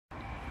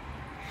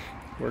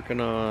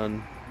Working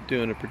on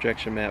doing a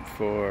projection map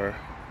for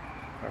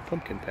our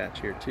pumpkin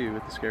patch here too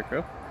with the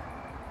scarecrow.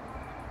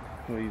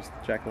 We'll use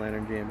the Jack O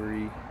Lantern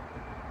Jamboree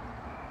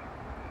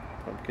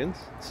pumpkins.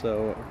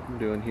 So what I'm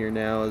doing here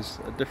now is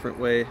a different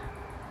way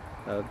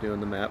of doing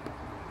the map.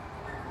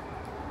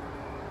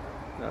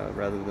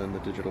 Rather than the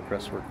digital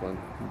presswork one,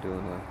 I'm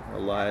doing a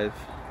live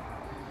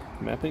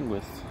mapping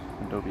with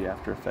Adobe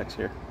After Effects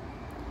here.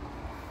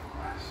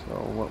 So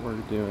what we're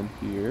doing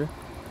here,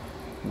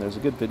 and there's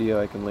a good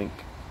video I can link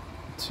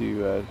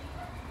to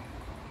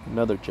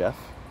another Jeff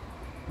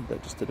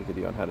that just did a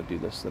video on how to do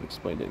this that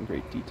explained it in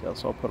great detail,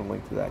 so I'll put a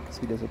link to that because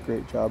he does a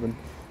great job in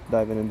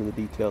diving into the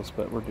details,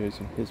 but we're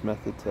using his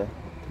method to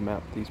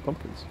map these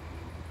pumpkins.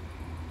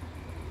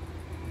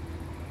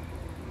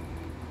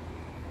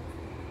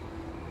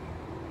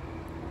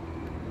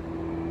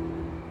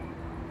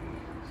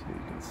 So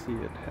you can see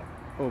it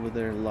over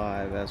there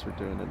live as we're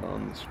doing it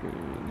on the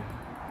screen.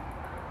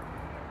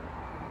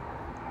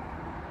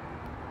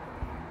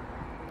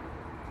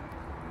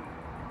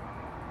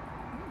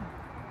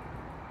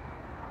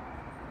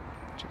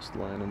 Just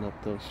lining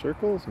up those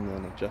circles and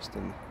then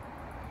adjusting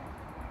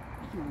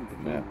the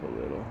map a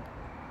little.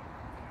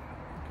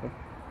 Okay.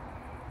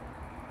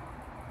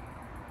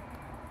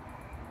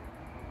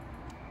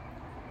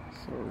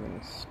 So we're going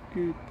to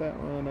scoot that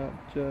one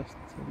up just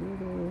a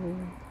little.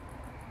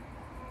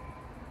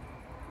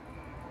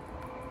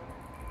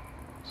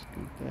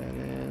 Scoot that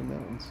in.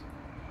 That one's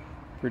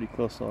pretty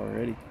close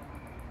already.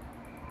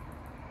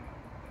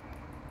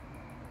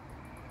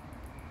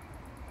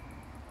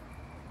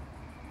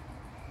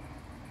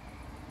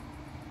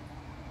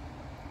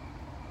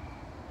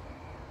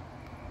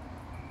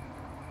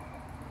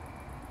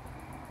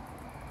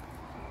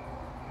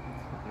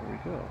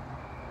 Go.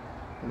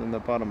 And then the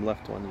bottom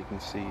left one you can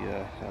see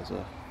has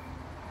a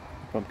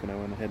pumpkin I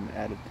went ahead and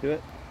added to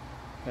it.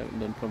 I haven't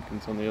done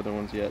pumpkins on the other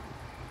ones yet.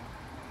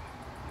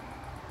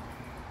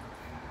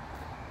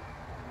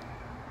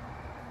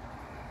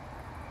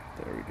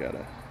 There we got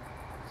a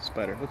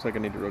spider. Looks like I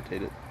need to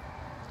rotate it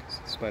because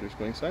the spider's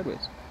going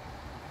sideways.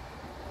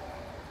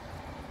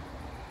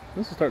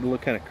 This is starting to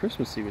look kind of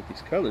Christmassy with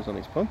these colors on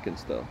these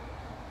pumpkins though.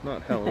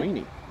 Not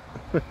Halloween-y.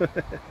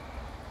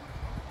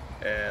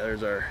 Yeah,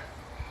 there's our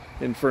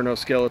Inferno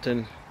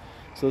skeleton.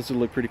 So this would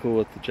look pretty cool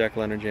with the Jack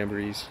O Lantern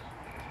Jamborees.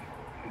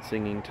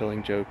 Singing,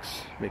 telling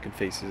jokes, making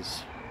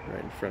faces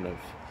right in front of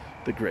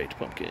the great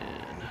pumpkin.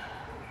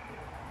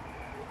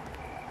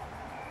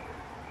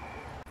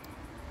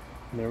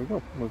 And there we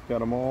go. We've got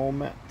them all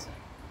mapped.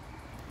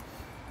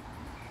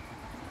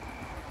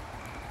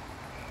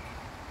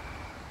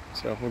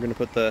 So we're going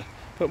to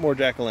put more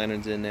Jack O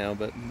Lanterns in now,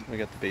 but we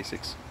got the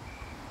basics.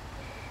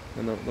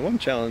 And the one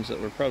challenge that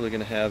we're probably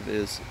going to have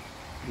is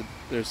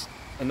there's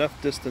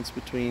enough distance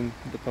between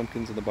the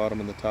pumpkins on the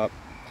bottom and the top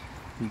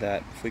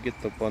that if we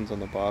get the ones on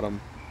the bottom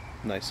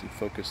nice and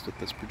focused with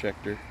this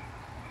projector,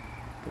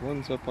 the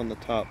ones up on the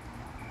top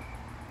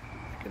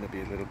are going to be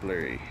a little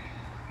blurry.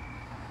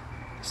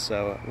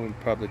 So we'll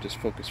probably just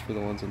focus for the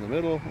ones in the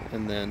middle,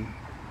 and then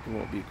it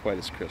won't be quite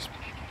as crisp,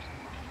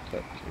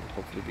 but it'll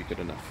hopefully be good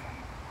enough.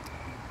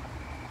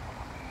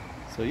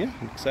 So yeah,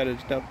 I'm excited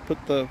to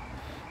put the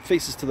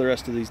faces to the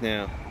rest of these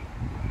now.